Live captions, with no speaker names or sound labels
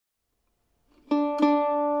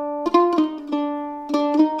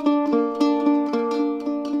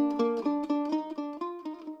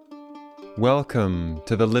Welcome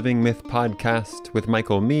to the Living Myth Podcast with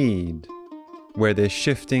Michael Mead, where this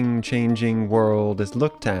shifting, changing world is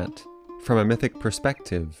looked at from a mythic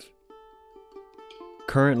perspective.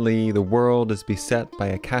 Currently, the world is beset by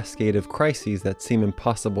a cascade of crises that seem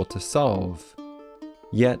impossible to solve.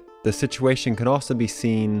 Yet, the situation can also be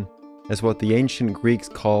seen as what the ancient Greeks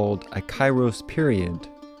called a Kairos period,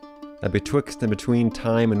 a betwixt and between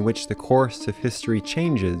time in which the course of history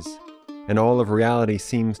changes and all of reality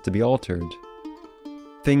seems to be altered.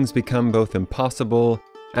 Things become both impossible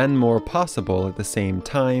and more possible at the same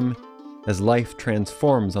time as life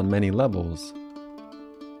transforms on many levels.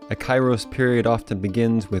 A Kairos period often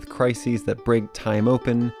begins with crises that break time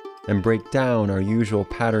open and break down our usual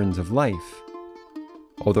patterns of life.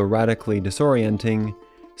 Although radically disorienting,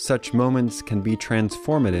 such moments can be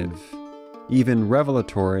transformative, even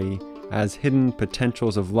revelatory, as hidden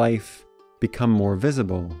potentials of life become more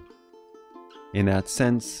visible. In that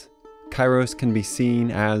sense, Kairos can be seen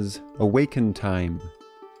as awaken time,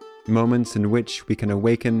 moments in which we can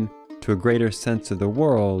awaken to a greater sense of the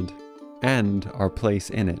world and our place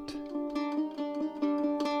in it.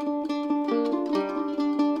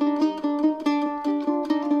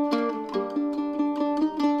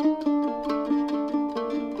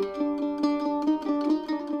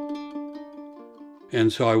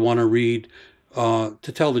 And so I want to read, to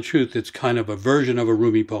tell the truth, it's kind of a version of a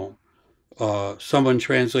Rumi poem. Someone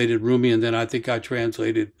translated Rumi, and then I think I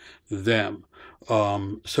translated them.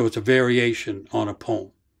 So it's a variation on a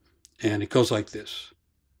poem. And it goes like this.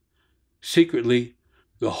 Secretly,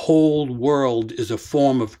 the whole world is a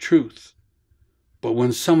form of truth. But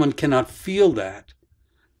when someone cannot feel that,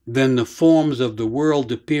 then the forms of the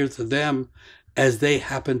world appear to them as they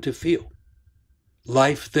happen to feel.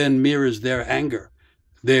 Life then mirrors their anger,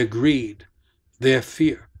 their greed, their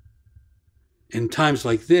fear. In times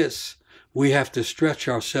like this, we have to stretch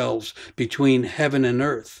ourselves between heaven and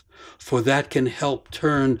earth, for that can help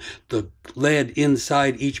turn the lead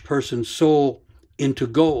inside each person's soul into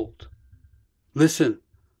gold. Listen,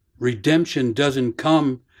 redemption doesn't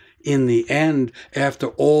come in the end after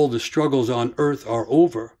all the struggles on earth are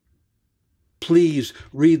over. Please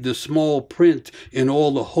read the small print in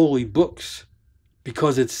all the holy books,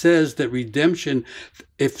 because it says that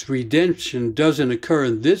if redemption doesn't occur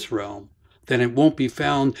in this realm, then it won't be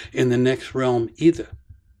found in the next realm either.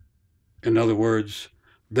 In other words,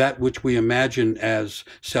 that which we imagine as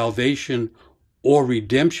salvation or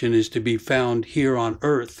redemption is to be found here on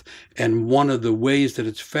earth. And one of the ways that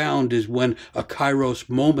it's found is when a Kairos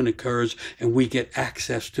moment occurs and we get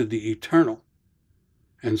access to the eternal.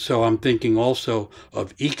 And so I'm thinking also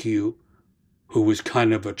of Ikkyu, who was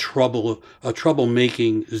kind of a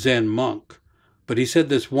troublemaking Zen monk. But he said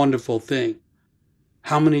this wonderful thing.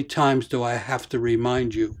 How many times do I have to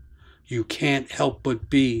remind you, you can't help but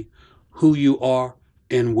be who you are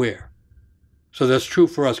and where? So that's true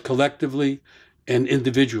for us collectively and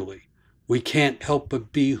individually. We can't help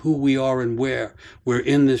but be who we are and where. We're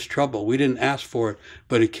in this trouble. We didn't ask for it,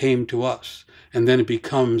 but it came to us. And then it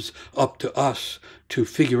becomes up to us to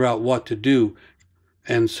figure out what to do.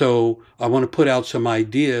 And so I want to put out some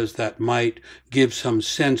ideas that might give some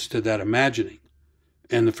sense to that imagining.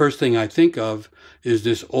 And the first thing I think of is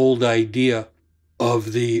this old idea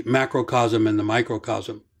of the macrocosm and the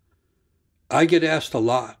microcosm. I get asked a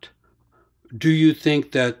lot, do you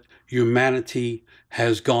think that humanity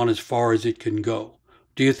has gone as far as it can go?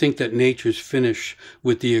 Do you think that nature's finished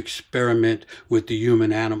with the experiment with the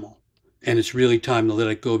human animal? And it's really time to let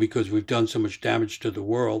it go because we've done so much damage to the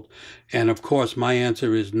world. And of course, my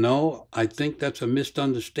answer is no. I think that's a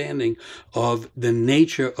misunderstanding of the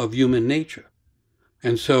nature of human nature.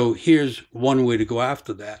 And so here's one way to go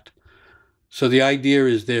after that. So the idea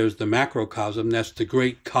is there's the macrocosm, that's the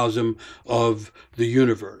great cosm of the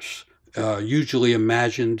universe, usually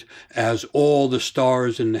imagined as all the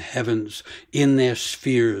stars in the heavens in their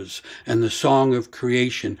spheres and the song of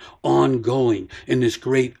creation ongoing in this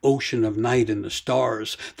great ocean of night and the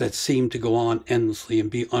stars that seem to go on endlessly and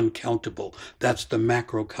be uncountable. That's the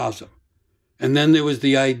macrocosm. And then there was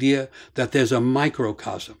the idea that there's a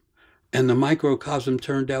microcosm. And the microcosm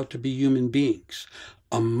turned out to be human beings,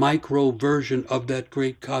 a micro version of that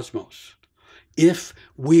great cosmos. If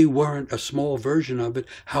we weren't a small version of it,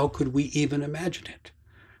 how could we even imagine it?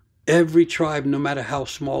 Every tribe, no matter how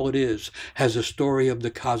small it is, has a story of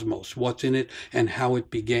the cosmos, what's in it and how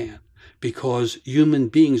it began. Because human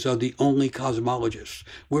beings are the only cosmologists.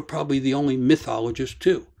 We're probably the only mythologists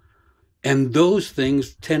too. And those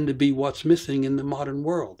things tend to be what's missing in the modern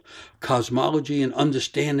world. cosmology and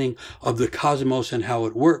understanding of the cosmos and how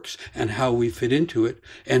it works and how we fit into it,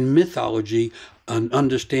 and mythology, an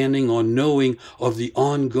understanding or knowing of the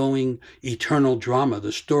ongoing eternal drama,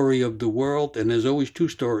 the story of the world. And there's always two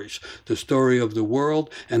stories, the story of the world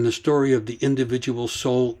and the story of the individual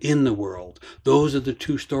soul in the world. Those are the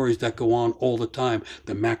two stories that go on all the time,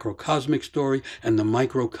 the macrocosmic story and the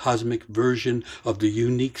microcosmic version of the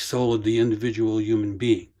unique soul of the individual human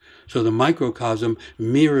being. So the microcosm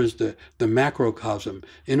mirrors the macrocosm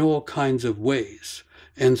in all kinds of ways.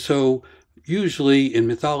 And so usually in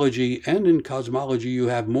mythology and in cosmology, you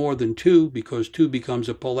have more than two, because two becomes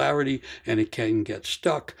a polarity and it can get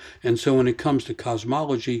stuck. And so when it comes to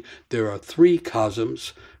cosmology, there are three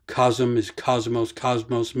cosms. Cosm is cosmos.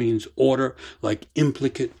 Cosmos means order, like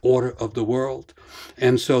implicate order of the world.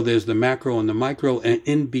 And so there's the macro and the micro, and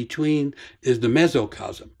in between is the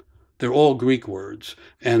mesocosm. They're all Greek words.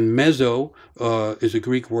 And meso is a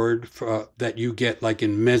Greek word that you get like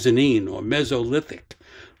in mezzanine or Mesolithic,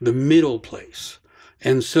 the middle place.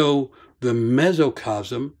 And so the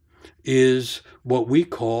mesocosm is what we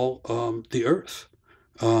call the earth.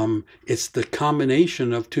 It's the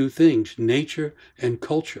combination of two things, nature and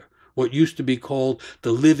culture. What used to be called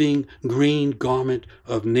the living green garment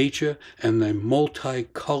of nature and the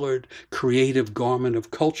multicolored creative garment of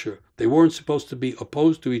culture. They weren't supposed to be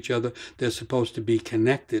opposed to each other. They're supposed to be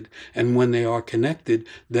connected. And when they are connected,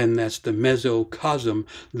 then that's the mesocosm,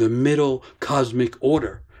 the middle cosmic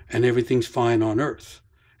order, and everything's fine on earth.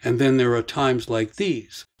 And then there are times like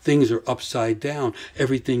these. Things are upside down.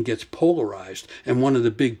 Everything gets polarized. And one of the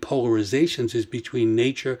big polarizations is between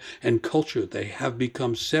nature and culture. They have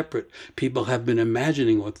become separate. People have been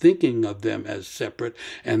imagining or thinking of them as separate,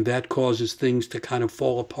 and that causes things to kind of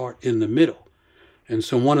fall apart in the middle. And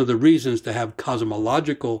so one of the reasons to have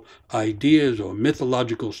cosmological ideas or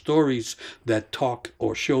mythological stories that talk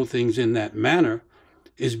or show things in that manner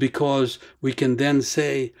is because we can then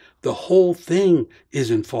say the whole thing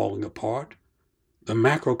isn't falling apart. The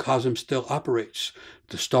macrocosm still operates.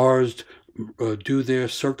 The stars do their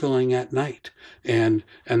circling at night, and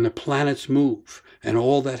the planets move, and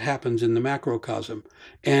all that happens in the macrocosm.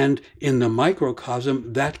 And in the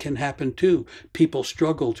microcosm, that can happen too. People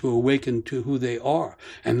struggle to awaken to who they are,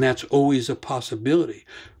 and that's always a possibility.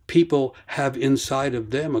 People have inside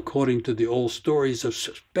of them, according to the old stories, a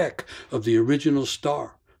speck of the original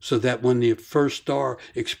star, so that when the first star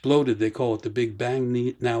exploded, they call it the Big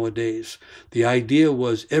Bang nowadays. The idea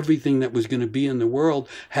was everything that was going to be in the world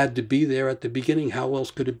had to be there at the beginning. How else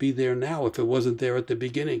could it be there now if it wasn't there at the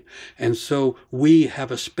beginning? And so we have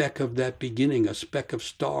a speck of that beginning, a speck of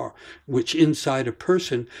star, which inside a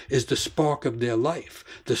person is the spark of their life,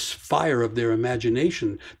 the fire of their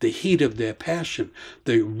imagination, the heat of their passion,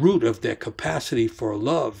 the root of their capacity for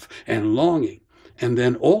love and longing. And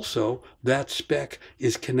then also that speck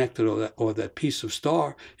is connected, or that piece of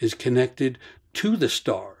star is connected to the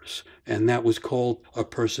stars. And that was called a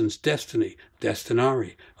person's destiny,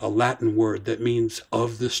 destinare, a Latin word that means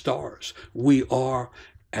of the stars. We are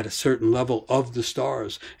at a certain level of the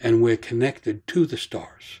stars, and we're connected to the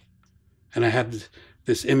stars. And I have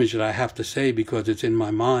this image that I have to say because it's in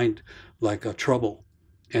my mind like a trouble.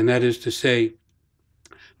 And that is to say,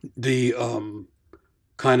 the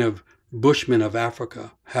kind of Bushmen of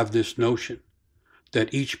Africa have this notion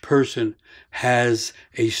that each person has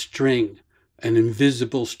a string, an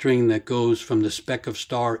invisible string that goes from the speck of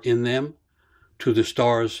star in them to the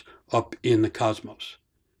stars up in the cosmos.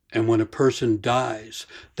 And when a person dies,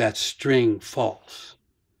 that string falls,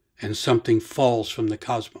 and something falls from the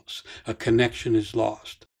cosmos. A connection is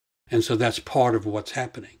lost. And so that's part of what's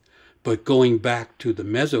happening. But going back to the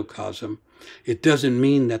mesocosm, it doesn't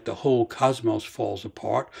mean that the whole cosmos falls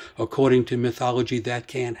apart. According to mythology, that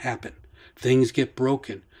can't happen. Things get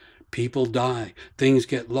broken. People die. Things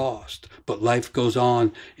get lost. But life goes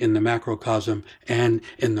on in the macrocosm and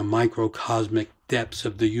in the microcosmic depths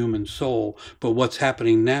of the human soul. But what's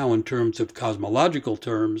happening now in terms of cosmological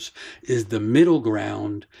terms is the middle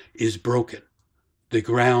ground is broken. The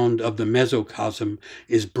ground of the mesocosm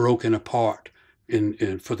is broken apart.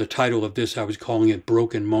 For the title of this, I was calling it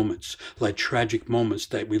Broken Moments, like tragic moments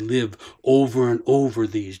that we live over and over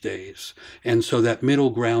these days. And so that middle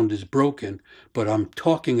ground is broken, but I'm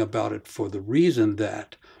talking about it for the reason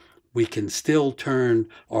that we can still turn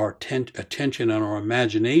our attention and our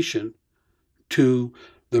imagination to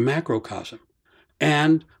the macrocosm.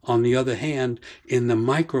 And on the other hand, in the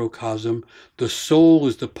microcosm, the soul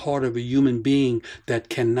is the part of a human being that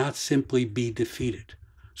cannot simply be defeated.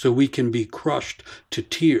 So we can be crushed to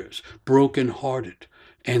tears, broken-hearted,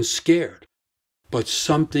 and scared. But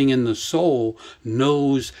something in the soul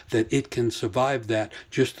knows that it can survive that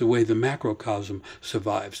just the way the macrocosm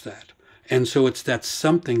survives that. And so it's that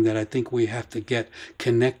something that I think we have to get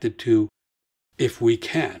connected to if we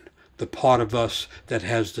can. The part of us that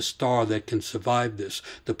has the star that can survive this,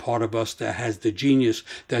 the part of us that has the genius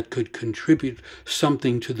that could contribute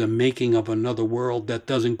something to the making of another world that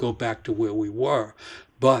doesn't go back to where we were,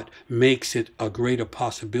 but makes it a greater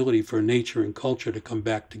possibility for nature and culture to come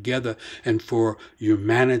back together and for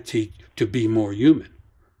humanity to be more human.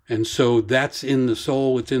 And so that's in the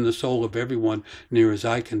soul. It's in the soul of everyone, near as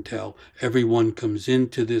I can tell. Everyone comes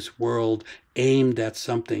into this world aimed at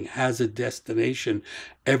something, has a destination.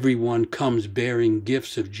 Everyone comes bearing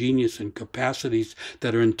gifts of genius and capacities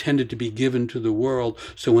that are intended to be given to the world.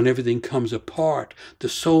 So when everything comes apart, the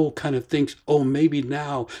soul kind of thinks, oh, maybe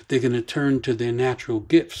now they're going to turn to their natural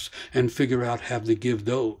gifts and figure out how to give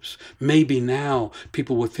those. Maybe now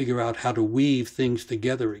people will figure out how to weave things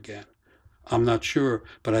together again. I'm not sure,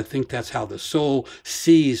 but I think that's how the soul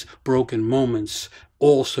sees broken moments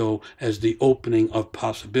also as the opening of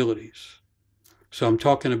possibilities. So I'm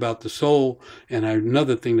talking about the soul, and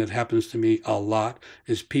another thing that happens to me a lot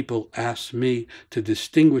is people ask me to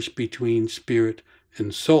distinguish between spirit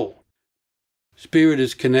and soul. Spirit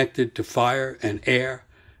is connected to fire and air,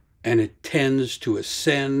 and it tends to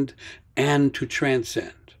ascend and to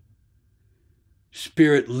transcend.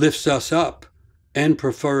 Spirit lifts us up and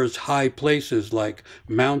prefers high places like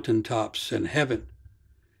mountaintops and heaven.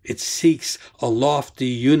 It seeks a lofty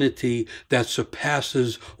unity that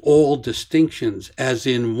surpasses all distinctions, as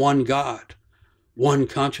in one God, one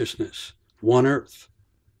consciousness, one earth.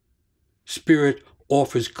 Spirit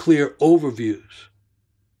offers clear overviews,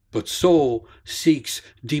 but soul seeks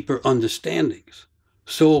deeper understandings.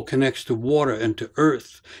 Soul connects to water and to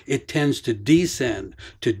earth. It tends to descend,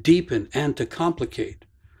 to deepen, and to complicate.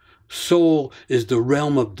 Soul is the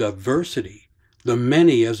realm of diversity, the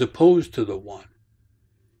many as opposed to the one.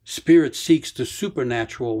 Spirit seeks the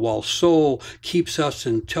supernatural, while soul keeps us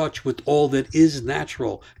in touch with all that is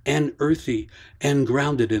natural and earthy and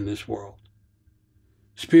grounded in this world.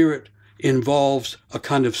 Spirit involves a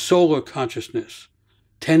kind of solar consciousness,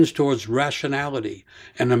 tends towards rationality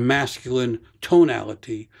and a masculine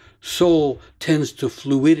tonality. Soul tends to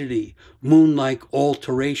fluidity, moon-like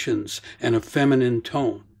alterations, and a feminine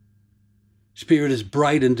tone. Spirit is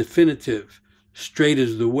bright and definitive. Straight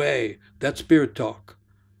is the way. That's spirit talk.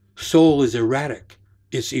 Soul is erratic.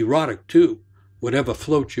 It's erotic too. Whatever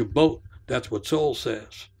floats your boat, that's what soul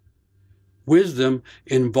says. Wisdom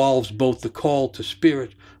involves both the call to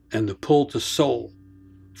spirit and the pull to soul.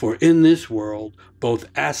 For in this world, both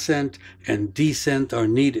ascent and descent are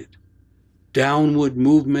needed. Downward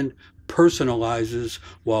movement personalizes,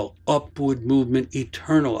 while upward movement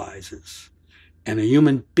eternalizes. And a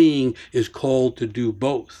human being is called to do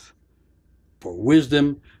both. For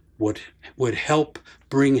wisdom would help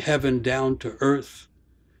bring heaven down to earth,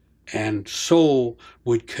 and soul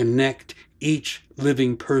would connect each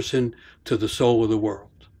living person to the soul of the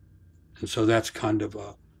world. And so that's kind of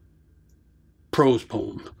a prose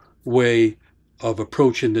poem way of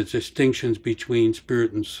approaching the distinctions between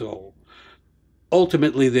spirit and soul.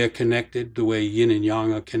 Ultimately, they're connected the way yin and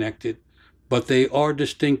yang are connected, but they are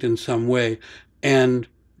distinct in some way, and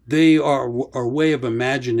they are a way of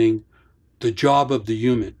imagining the job of the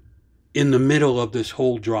human in the middle of this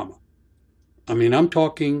whole drama. I mean, I'm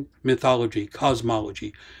talking mythology,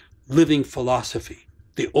 cosmology, living philosophy,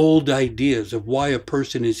 the old ideas of why a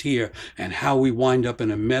person is here and how we wind up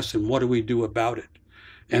in a mess and what do we do about it.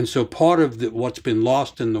 And so part of what's been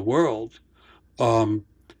lost in the world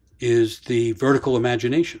is the vertical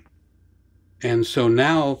imagination. And so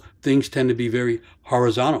now things tend to be very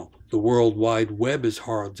horizontal. The World Wide Web is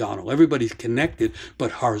horizontal. Everybody's connected, but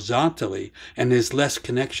horizontally, and there's less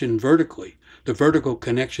connection vertically. The vertical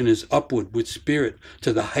connection is upward with spirit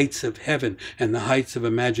to the heights of heaven and the heights of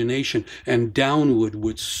imagination, and downward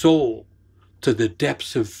with soul to the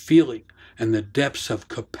depths of feeling and the depths of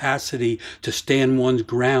capacity to stand one's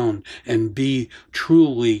ground and be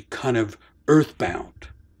truly kind of earthbound.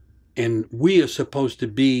 And we are supposed to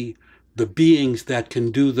be the beings that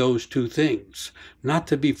can do those two things, not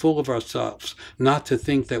to be full of ourselves, not to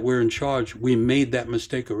think that we're in charge. We made that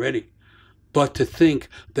mistake already. But to think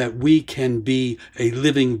that we can be a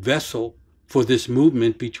living vessel for this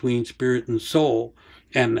movement between spirit and soul.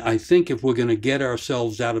 And I think if we're going to get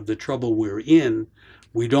ourselves out of the trouble we're in,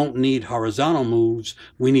 we don't need horizontal moves.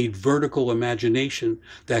 We need vertical imagination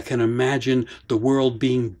that can imagine the world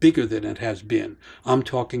being bigger than it has been. I'm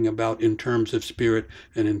talking about in terms of spirit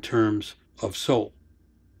and in terms of soul.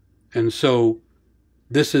 And so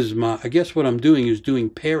this is I guess what I'm doing is doing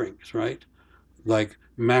pairings, right? like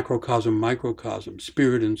macrocosm, microcosm,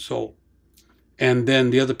 spirit and soul. And then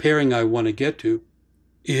the other pairing I want to get to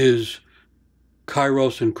is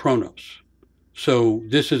Kairos and Chronos. So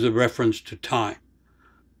this is a reference to time.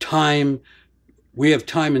 Time, we have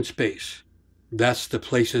time and space. That's the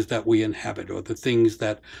places that we inhabit or the things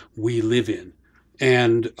that we live in.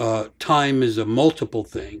 And time is a multiple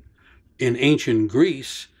thing. In ancient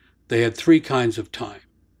Greece, they had three kinds of time.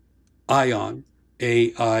 Aion,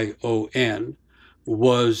 A-I-O-N,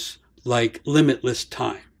 was like limitless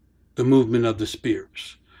time, the movement of the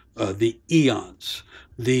spheres, the eons,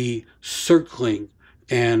 the circling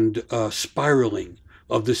and spiraling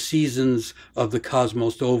of the seasons of the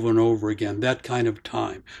cosmos over and over again, that kind of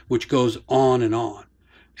time, which goes on and on.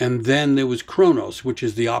 And then there was chronos, which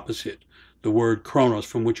is the opposite, the word chronos,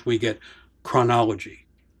 from which we get chronology,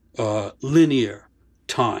 linear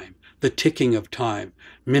time, the ticking of time,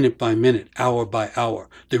 minute by minute, hour by hour,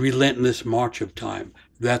 the relentless march of time.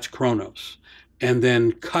 That's chronos. And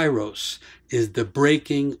then Kairos is the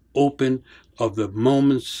breaking open of the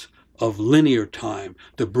moments of linear time,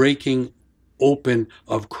 the breaking open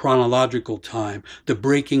of chronological time, the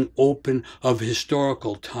breaking open of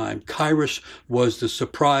historical time. Kairos was the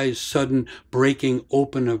surprise, sudden breaking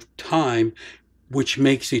open of time, which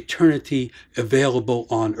makes eternity available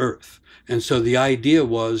on earth. And so the idea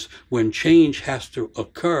was when change has to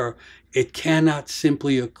occur, it cannot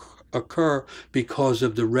simply occur because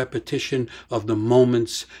of the repetition of the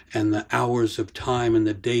moments and the hours of time and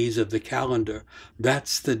the days of the calendar.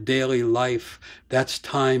 That's the daily life. That's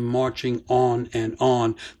time marching on and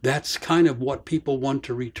on. That's kind of what people want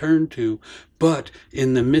to return to. But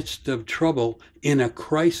in the midst of trouble, in a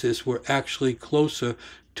crisis, we're actually closer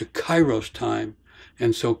to Kairos time.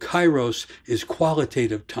 And so Kairos is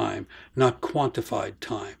qualitative time, not quantified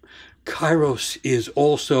time. Kairos is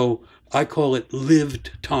also, I call it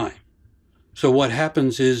lived time. So what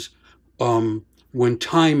happens is when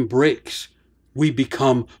time breaks, we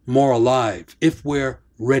become more alive if we're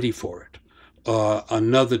ready for it.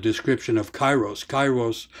 Another description of Kairos.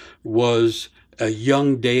 Kairos was a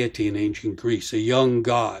young deity in ancient Greece, a young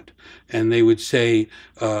god. And they would say,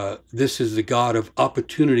 this is the god of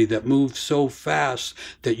opportunity that moves so fast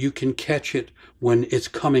that you can catch it when it's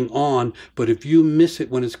coming on, but if you miss it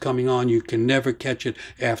when it's coming on, you can never catch it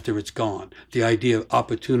after it's gone. The idea of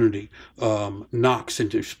opportunity knocks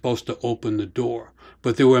and you're supposed to open the door.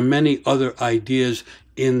 But there were many other ideas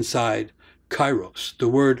inside Kairos. The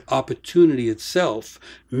word opportunity itself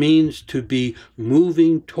means to be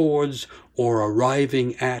moving towards or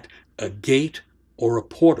arriving at a gate or a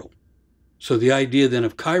portal. So the idea then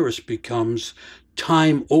of Kairos becomes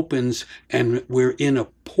time opens and we're in a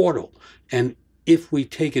portal. And if we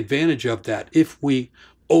take advantage of that, if we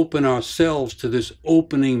open ourselves to this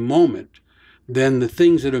opening moment, then the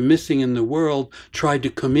things that are missing in the world try to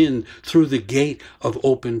come in through the gate of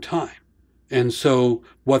open time. And so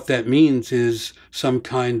what that means is some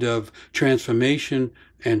kind of transformation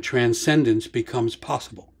and transcendence becomes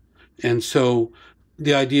possible. And so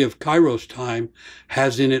the idea of Kairos time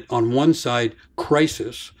has in it on one side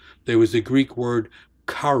crisis. There was the Greek word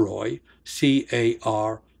karoi,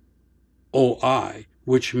 C-A-R-O-I,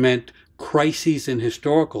 which meant crises in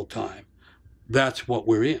historical time. That's what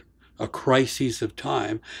we're in, a crisis of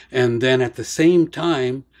time. And then at the same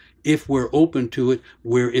time, if we're open to it,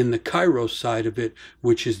 we're in the Kairos side of it,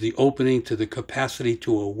 which is the opening to the capacity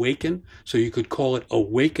to awaken. So you could call it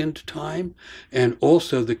awakened time, and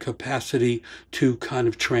also the capacity to kind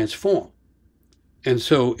of transform. And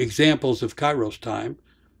so examples of Kairos time,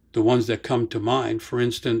 the ones that come to mind, for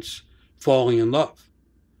instance, falling in love.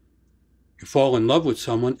 You fall in love with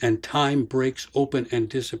someone and time breaks open and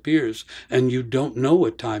disappears, and you don't know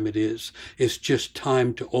what time it is. It's just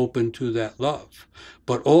time to open to that love.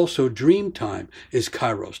 But also dream time is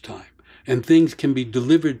Kairos time, and things can be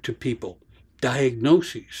delivered to people.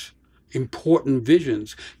 Diagnoses, important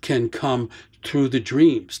visions can come through the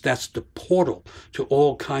dreams. That's the portal to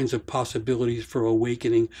all kinds of possibilities for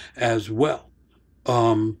awakening as well.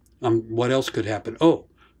 What else could happen?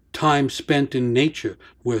 Time spent in nature,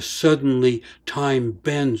 where suddenly time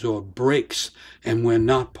bends or breaks, and we're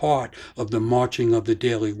not part of the marching of the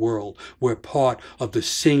daily world. We're part of the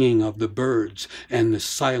singing of the birds and the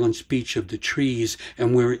silent speech of the trees,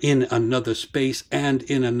 and we're in another space and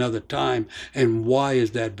in another time. And why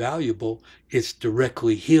is that valuable? It's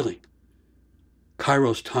directly healing.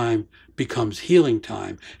 Kairos time becomes healing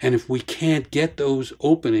time. And if we can't get those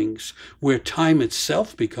openings where time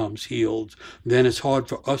itself becomes healed, then it's hard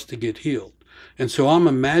for us to get healed. And so I'm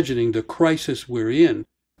imagining the crisis we're in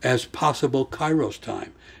as possible Kairos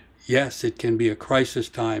time. Yes, it can be a crisis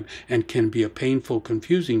time and can be a painful,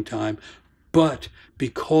 confusing time, But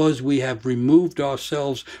because we have removed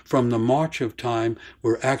ourselves from the march of time,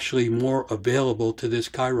 we're actually more available to this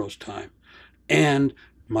Kairos time. And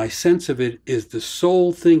my sense of it is the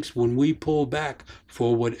soul thinks when we pull back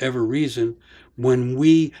for whatever reason, when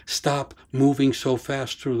we stop moving so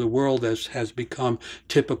fast through the world as has become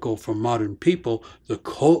typical for modern people,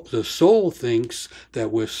 the soul thinks that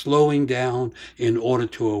we're slowing down in order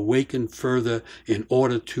to awaken further, in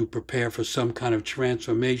order to prepare for some kind of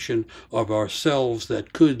transformation of ourselves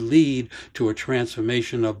that could lead to a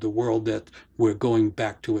transformation of the world that we're going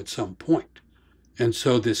back to at some point. And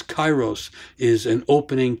so this Kairos is an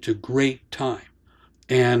opening to great time.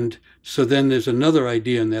 And so then there's another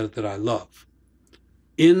idea in there that I love.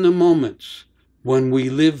 In the moments when we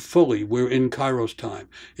live fully, we're in Kairos time.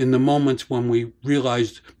 In the moments when we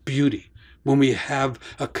realize beauty, when we have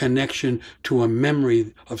a connection to a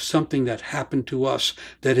memory of something that happened to us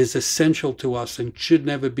that is essential to us and should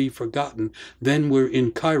never be forgotten, then we're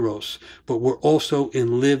in Kairos, but we're also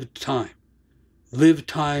in lived time. Lived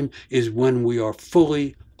time is when we are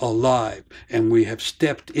fully alive and we have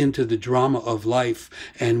stepped into the drama of life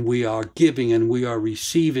and we are giving and we are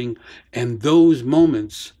receiving. And those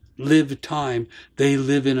moments, lived time, they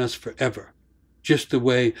live in us forever. Just the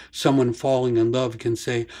way someone falling in love can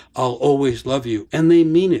say, I'll always love you. And they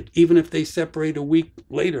mean it, even if they separate a week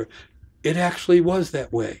later. It actually was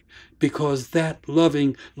that way because that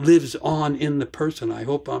loving lives on in the person. I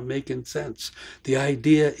hope I'm making sense. The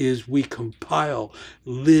idea is we compile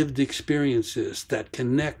lived experiences that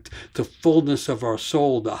connect the fullness of our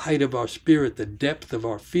soul, the height of our spirit, the depth of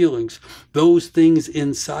our feelings. Those things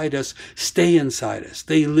inside us stay inside us.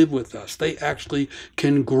 They live with us. They actually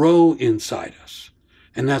can grow inside us.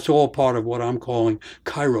 And that's all part of what I'm calling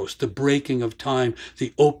Kairos, the breaking of time,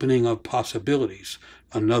 the opening of possibilities.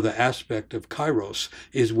 Another aspect of Kairos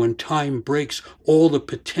is when time breaks, all the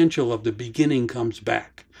potential of the beginning comes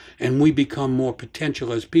back. And we become more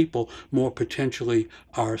potential as people, more potentially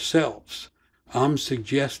ourselves. I'm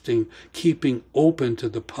suggesting keeping open to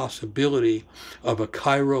the possibility of a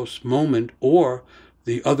Kairos moment, or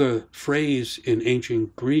the other phrase in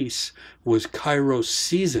ancient Greece was Kairos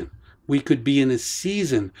season. We could be in a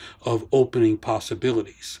season of opening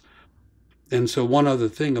possibilities. And so one other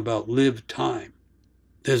thing about lived time.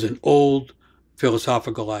 There's an old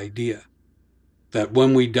philosophical idea that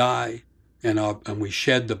when we die and we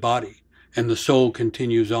shed the body and the soul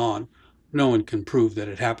continues on, no one can prove that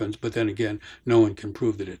it happens, but then again, no one can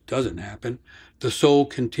prove that it doesn't happen. The soul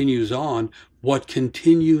continues on. What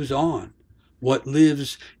continues on, what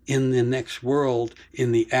lives in the next world,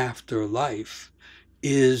 in the afterlife,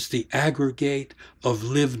 is the aggregate of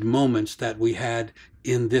lived moments that we had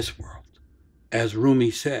in this world. As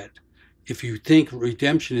Rumi said, if you think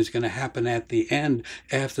redemption is going to happen at the end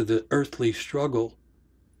after the earthly struggle,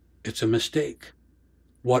 it's a mistake.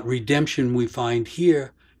 What redemption we find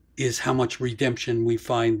here is how much redemption we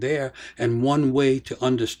find there. And one way to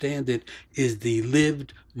understand it is the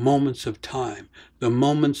lived moments of time, the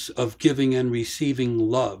moments of giving and receiving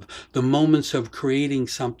love, the moments of creating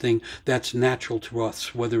something that's natural to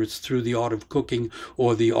us, whether it's through the art of cooking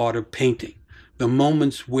or the art of painting. The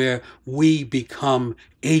moments where we become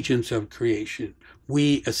agents of creation.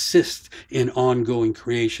 We assist in ongoing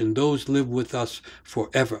creation. Those live with us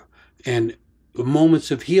forever. And the moments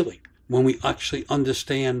of healing, when we actually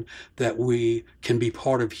understand that we can be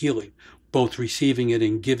part of healing, both receiving it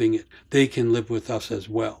and giving it, they can live with us as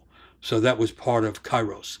well. So that was part of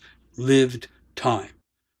Kairos, lived time.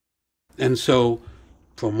 And so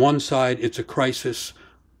from one side, it's a crisis.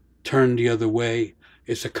 Turn the other way,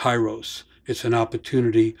 it's a Kairos. It's an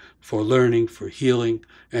opportunity for learning, for healing,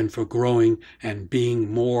 and for growing and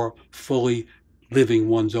being more fully living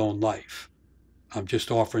one's own life. I'm just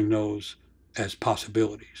offering those as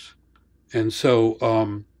possibilities. And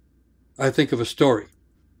so I think of a story.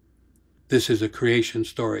 This is a creation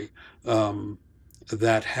story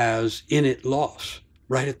that has in it loss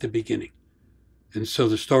right at the beginning. And so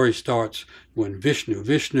the story starts when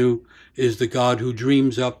Vishnu is the God who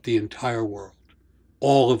dreams up the entire world,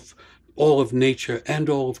 all of nature and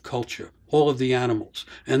all of culture, all of the animals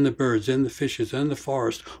and the birds and the fishes and the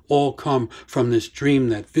forest all come from this dream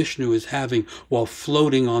that Vishnu is having while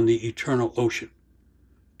floating on the eternal ocean.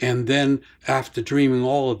 And then after dreaming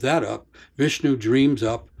all of that up, Vishnu dreams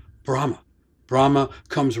up Brahma. Brahma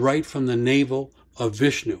comes right from the navel of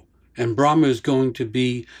Vishnu. And Brahma is going to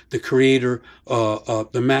be the creator,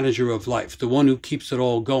 the manager of life, the one who keeps it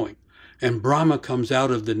all going. And Brahma comes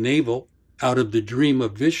out of the navel, out of the dream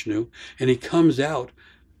of Vishnu, and he comes out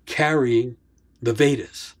carrying the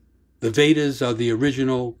Vedas. The Vedas are the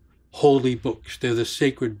original holy books. They're the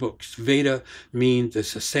sacred books. Veda means,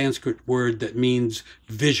 it's a Sanskrit word that means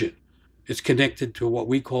vision. It's connected to what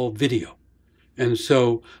we call video. And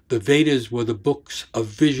so the Vedas were the books of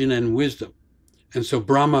vision and wisdom. And so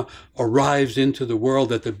Brahma arrives into the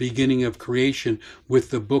world at the beginning of creation with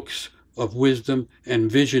the books of wisdom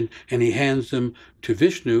and vision, and he hands them to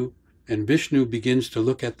Vishnu, and Vishnu begins to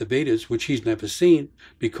look at the Vedas, which he's never seen,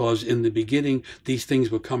 because in the beginning these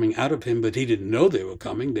things were coming out of him, but he didn't know they were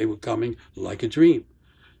coming. They were coming like a dream.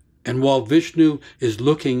 And while Vishnu is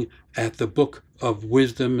looking at the book of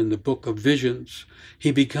wisdom and the book of visions,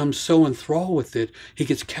 he becomes so enthralled with it, he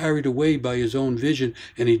gets carried away by his own vision,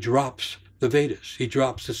 and he drops the Vedas. He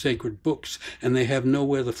drops the sacred books, and they have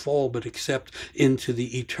nowhere to fall but except into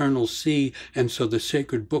the eternal sea. And so the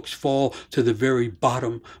sacred books fall to the very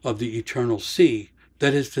bottom of the eternal sea.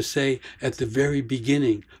 That is to say, at the very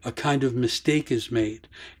beginning, a kind of mistake is made,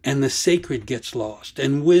 and the sacred gets lost,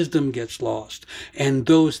 and wisdom gets lost, and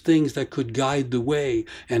those things that could guide the way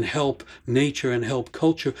and help nature and help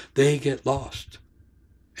culture, they get lost.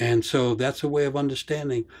 And so that's a way of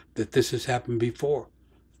understanding that this has happened before,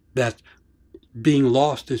 that being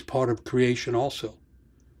lost is part of creation also.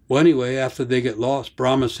 Well, anyway, after they get lost,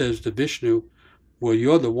 Brahma says to Vishnu, well,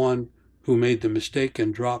 you're the one who made the mistake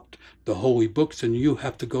and dropped the holy books, and you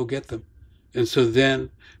have to go get them. And so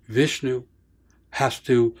then Vishnu has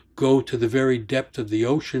to go to the very depth of the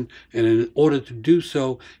ocean, and in order to do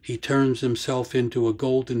so, he turns himself into a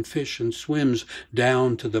golden fish and swims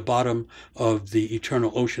down to the bottom of the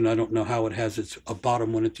eternal ocean. I don't know how it has a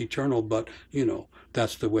bottom when it's eternal, but,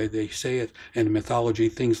 that's the way they say it. And in mythology,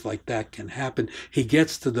 things like that can happen. He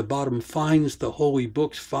gets to the bottom, finds the holy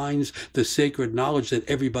books, finds the sacred knowledge that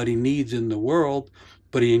everybody needs in the world,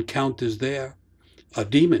 but he encounters there a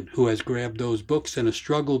demon who has grabbed those books, and a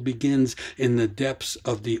struggle begins in the depths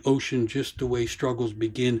of the ocean, just the way struggles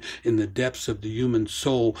begin in the depths of the human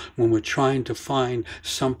soul when we're trying to find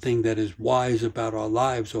something that is wise about our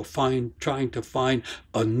lives, or trying to find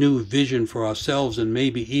a new vision for ourselves and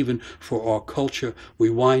maybe even for our culture. We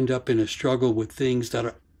wind up in a struggle with things that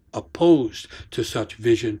are opposed to such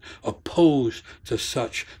vision, opposed to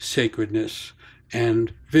such sacredness.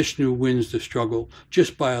 And Vishnu wins the struggle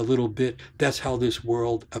just by a little bit. That's how this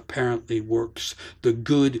world apparently works. The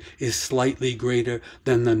good is slightly greater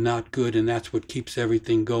than the not good, and that's what keeps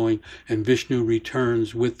everything going. And Vishnu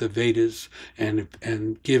returns with the Vedas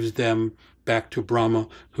and gives them back to Brahma,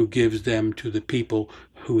 who gives them to the people,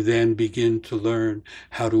 who then begin to learn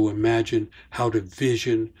how to imagine, how to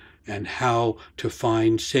vision, and how to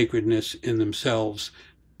find sacredness in themselves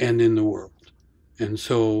and in the world. And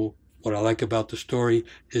so what I like about the story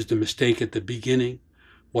is the mistake at the beginning.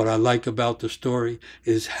 What I like about the story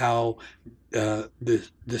is how the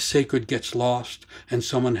sacred gets lost and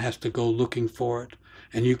someone has to go looking for it.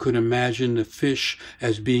 And you could imagine the fish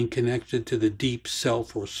as being connected to the deep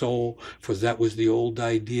self or soul, for that was the old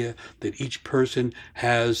idea, that each person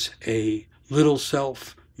has a little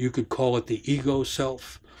self. You could call it the ego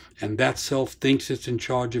self. And that self thinks it's in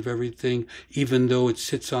charge of everything, even though it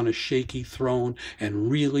sits on a shaky throne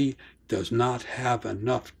and really does not have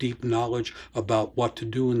enough deep knowledge about what to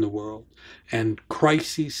do in the world. And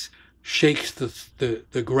crises shakes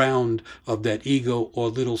the ground of that ego or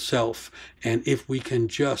little self. And if we can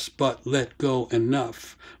just but let go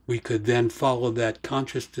enough, we could then follow that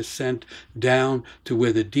conscious descent down to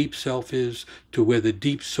where the deep self is, to where the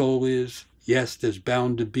deep soul is. Yes, there's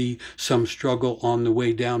bound to be some struggle on the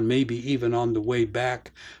way down, maybe even on the way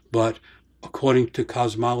back, but according to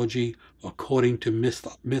cosmology, according to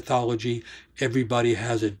mythology, everybody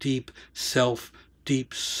has a deep self,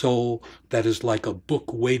 deep soul that is like a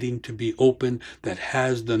book waiting to be opened, that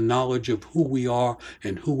has the knowledge of who we are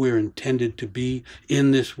and who we're intended to be in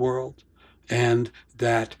this world, and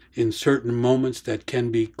that in certain moments that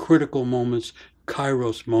can be critical moments,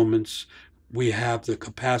 Kairos moments, we have the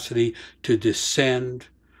capacity to descend.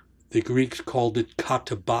 The Greeks called it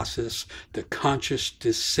katabasis, the conscious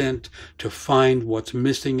descent to find what's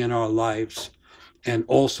missing in our lives. And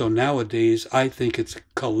also nowadays, I think it's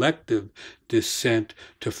collective descent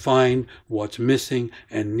to find what's missing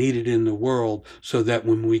and needed in the world, so that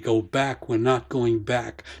when we go back, we're not going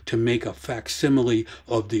back to make a facsimile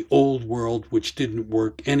of the old world, which didn't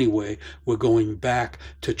work anyway. We're going back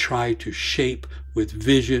to try to shape with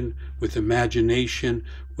vision, with imagination,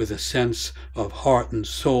 with a sense of heart and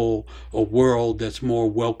soul, a world that's more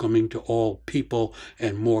welcoming to all people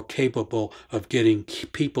and more capable of getting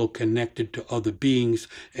people connected to other beings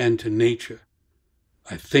and to nature.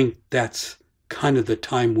 I think that's kind of the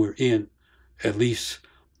time we're in. At least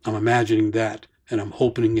I'm imagining that, And I'm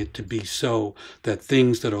hoping it to be so, that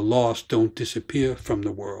things that are lost don't disappear from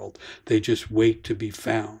the world. They just wait to be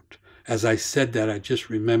found. As I said that, I just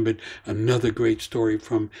remembered another great story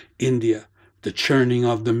from India. The churning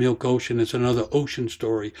of the milk ocean is another ocean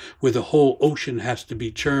story where the whole ocean has to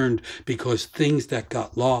be churned because things that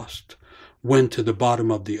got lost went to the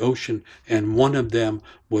bottom of the ocean, and one of them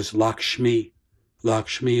was Lakshmi.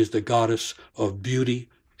 Lakshmi is the goddess of beauty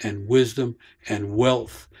and wisdom and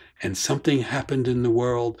wealth, and something happened in the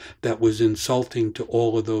world that was insulting to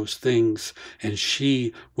all of those things, and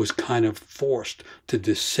she was kind of forced to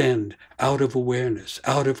descend out of awareness,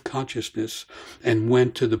 out of consciousness, and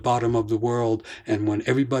went to the bottom of the world. And when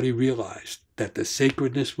everybody realized that the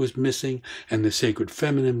sacredness was missing and the sacred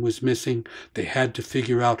feminine was missing, they had to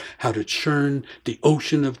figure out how to churn the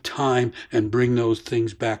ocean of time and bring those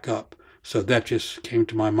things back up. So that just came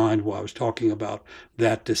to my mind while I was talking about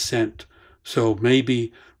that descent. So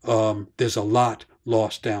maybe there's a lot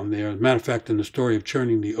lost down there. As a matter of fact, in the story of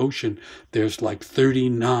churning the ocean, there's like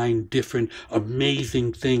 39 different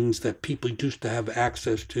amazing things that people used to have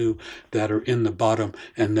access to that are in the bottom,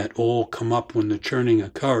 and that all come up when the churning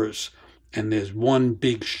occurs. And there's one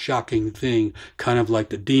big shocking thing, kind of like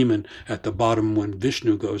the demon at the bottom when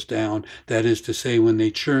Vishnu goes down. That is to say, when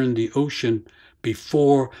they churn the ocean,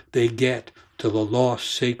 before they get to the lost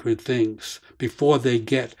sacred things, before they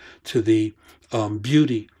get to the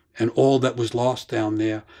beauty and all that was lost down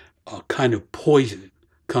there, a kind of poison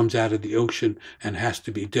comes out of the ocean and has to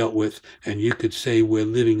be dealt with. And you could say we're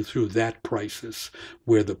living through that crisis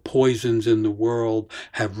where the poisons in the world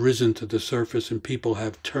have risen to the surface and people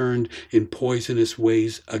have turned in poisonous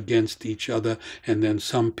ways against each other. And then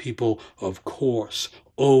some people, of course,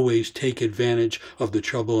 always take advantage of the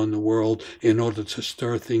trouble in the world in order to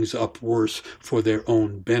stir things up worse for their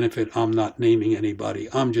own benefit. I'm not naming anybody.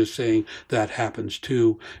 I'm just saying that happens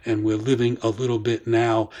too. And we're living a little bit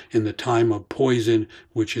now in the time of poison,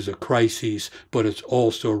 which is a crisis, but it's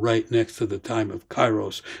also right next to the time of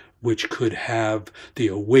Kairos, which could have the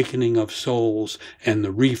awakening of souls and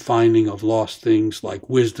the refinding of lost things like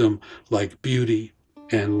wisdom, like beauty,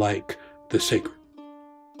 and like the sacred.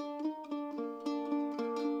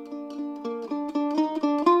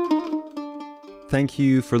 Thank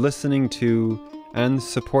you for listening to and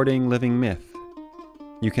supporting Living Myth.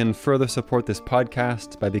 You can further support this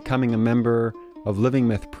podcast by becoming a member of Living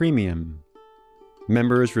Myth Premium.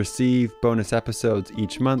 Members receive bonus episodes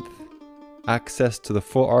each month, access to the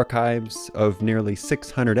full archives of nearly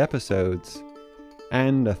 600 episodes,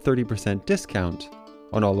 and a 30% discount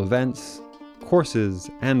on all events, courses,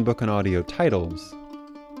 and book and audio titles.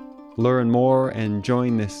 Learn more and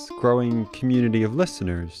join this growing community of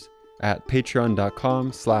listeners at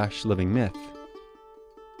patreon.com/livingmyth.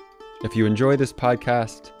 If you enjoy this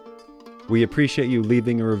podcast, we appreciate you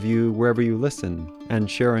leaving a review wherever you listen and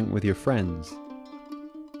sharing it with your friends.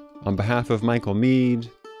 On behalf of Michael Mead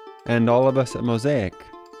and all of us at Mosaic,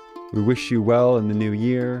 we wish you well in the new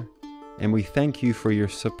year, and we thank you for your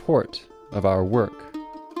support of our work.